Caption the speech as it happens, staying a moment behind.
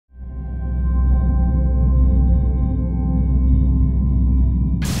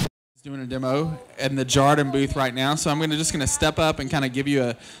demo in the Jardim booth right now. So I'm just going to step up and kind of give you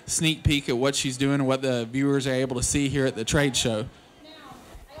a sneak peek at what she's doing and what the viewers are able to see here at the trade show. Now,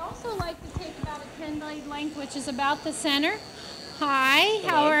 I also like to take about a 10-blade length, which is about the center. Hi, Hello.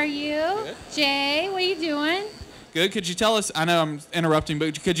 How are you? Good. Jay, what are you doing? Good. Could you tell us, I know I'm interrupting,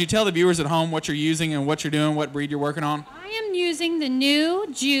 but could you tell the viewers at home what you're using and what you're doing, what breed you're working on? I am using the new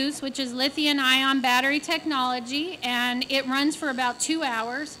Juice, which is lithium-ion battery technology, and it runs for about 2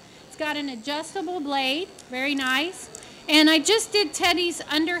 hours. It's got an adjustable blade, very nice. And I just did Teddy's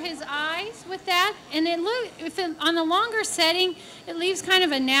under his eyes with that, and on the longer setting, it leaves kind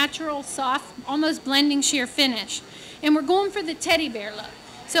of a natural, soft, almost blending sheer finish. And we're going for the teddy bear look.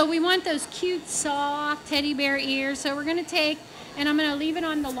 So we want those cute, soft teddy bear ears. So we're going to take, and I'm going to leave it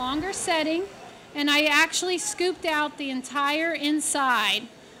on the longer setting. And I actually scooped out the entire inside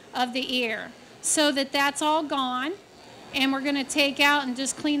of the ear so that that's all gone. And we're going to take out and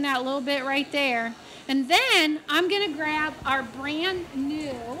just clean that little bit right there. And then I'm going to grab our brand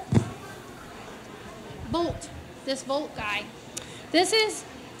new Volt, this Volt guide. This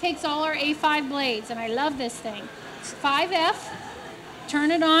takes all our A5 blades, and I love this thing. It's 5F.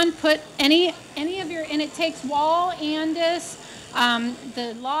 Turn it on, put any of your, and it takes wall, Andis,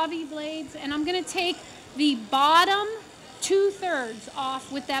 the lobby blades, and I'm going to take the bottom 2/3 off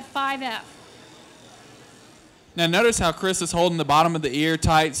with that 5F. Now notice how Chris is holding the bottom of the ear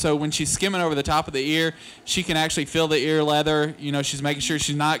tight, so when she's skimming over the top of the ear, she can actually feel the ear leather. You know, she's making sure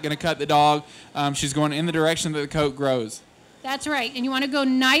she's not going to cut the dog. She's going in the direction that the coat grows. That's right, and you want to go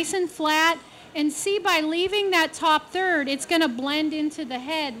nice and flat. And see, by leaving that top third, it's going to blend into the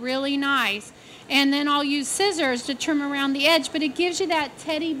head really nice. And then I'll use scissors to trim around the edge, but it gives you that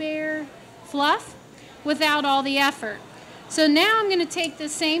teddy bear fluff without all the effort. So now I'm going to take the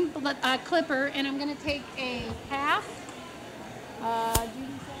same clipper, and I'm going to take a half.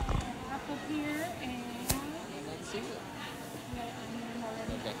 Judy's got a half up here, and Let's see it.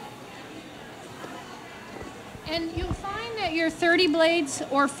 And you'll find that your 30 blades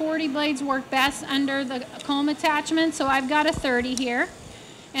or 40 blades work best under the comb attachment. So I've got a 30 here.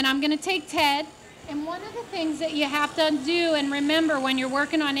 And I'm going to take Ted. And one of the things that you have to do and remember when you're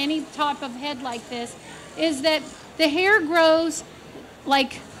working on any type of head like this is that the hair grows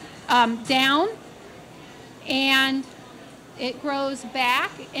like down and it grows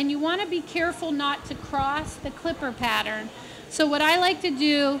back. And you want to be careful not to cross the clipper pattern. So what I like to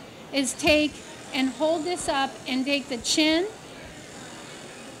do is take and hold this up and take the chin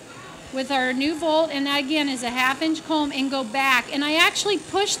with our new Volt, and that again is a 1/2-inch comb, and go back. And I actually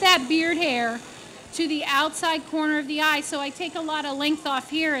push that beard hair to the outside corner of the eye, so I take a lot of length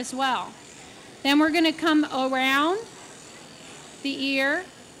off here as well. Then we're going to come around the ear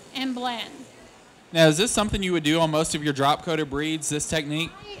and blend. Now, is this something you would do on most of your drop-coated breeds, this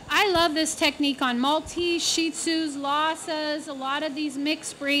technique? I love this technique on Maltese, Shih Tzus, Lhasas, a lot of these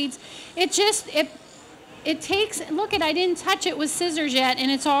mixed breeds. It takes, look I didn't touch it with scissors yet,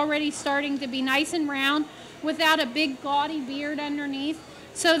 and it's already starting to be nice and round without a big gaudy beard underneath,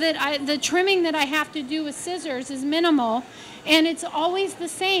 so that the trimming that I have to do with scissors is minimal, and it's always the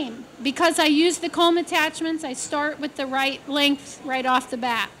same. Because I use the comb attachments, I start with the right length right off the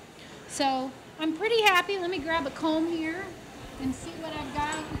bat. So I'm pretty happy. Let me grab a comb here and see what I've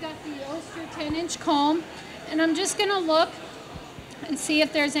got. We've got the Oster 10-inch comb, and I'm just going to look and see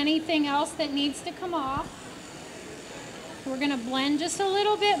if there's anything else that needs to come off. We're going to blend just a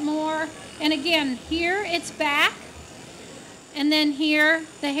little bit more, and again, here it's back, and then here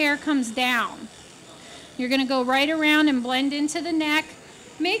the hair comes down. You're going to go right around and blend into the neck.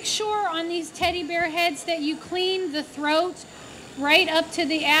 Make sure on these teddy bear heads that you clean the throat right up to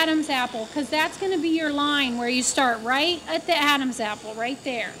the Adam's apple, because that's going to be your line where you start right at the Adam's apple, right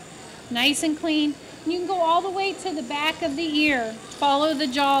there. Nice and clean. And you can go all the way to the back of the ear. Follow the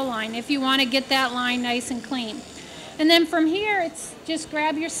jawline if you want to get that line nice and clean. And then from here, it's just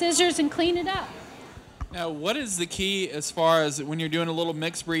grab your scissors and clean it up. Now, what is the key as far as when you're doing a little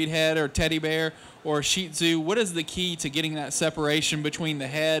mixed breed head or teddy bear or Shih Tzu? What is the key to getting that separation between the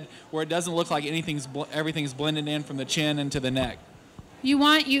head where it doesn't look like everything's blended in from the chin into the neck? You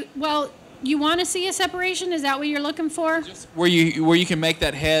want to see a separation? Is that what you're looking for? Just where you can make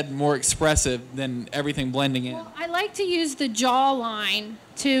that head more expressive than everything blending in. Well, I like to use the jawline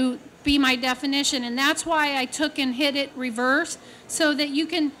to be my definition, and that's why I took and hit it reverse, so that you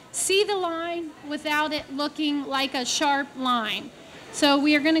can see the line without it looking like a sharp line. So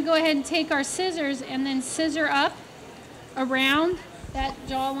we are going to go ahead and take our scissors and then scissor up around that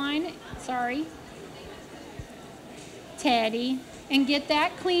jawline, Teddy, and get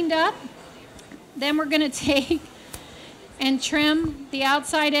that cleaned up. Then we're going to take and trim the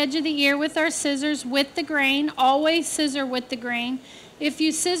outside edge of the ear with our scissors with the grain. Always scissor with the grain. If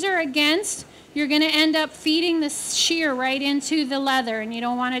you scissor against, you're going to end up feeding the shear right into the leather, and you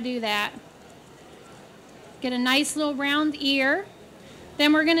don't want to do that. Get a nice little round ear.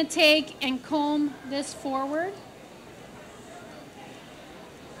 Then we're going to take and comb this forward.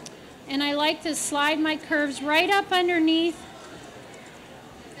 And I like to slide my curves right up underneath.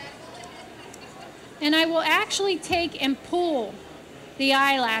 And I will actually take and pull the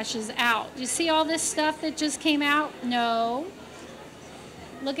eyelashes out. Do you see all this stuff that just came out? No.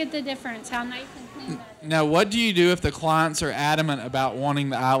 Look at the difference, how nice and clean that is. Now, what do you do if the clients are adamant about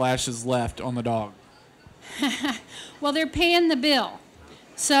wanting the eyelashes left on the dog? Well, they're paying the bill.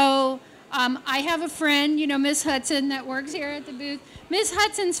 So I have a friend, you know, Miss Hudson, that works here at the booth. Miss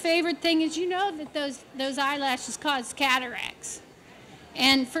Hudson's favorite thing is, you know, that those eyelashes cause cataracts.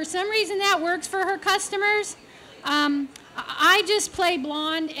 And for some reason that works for her customers. I just play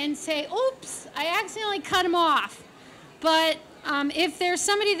blonde and say, oops, I accidentally cut them off. But if there's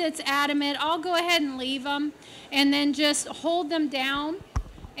somebody that's adamant, I'll go ahead and leave them and then just hold them down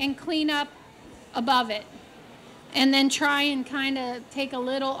and clean up above it. And then try and kind of take a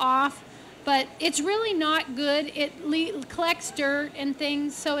little off. But it's really not good. It collects dirt and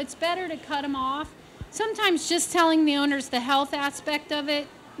things, so it's better to cut them off. Sometimes just telling the owners the health aspect of it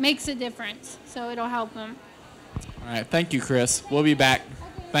makes a difference, so it'll help them. All right, thank you, Chris. We'll be back.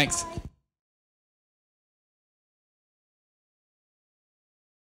 Okay, Thanks. bye.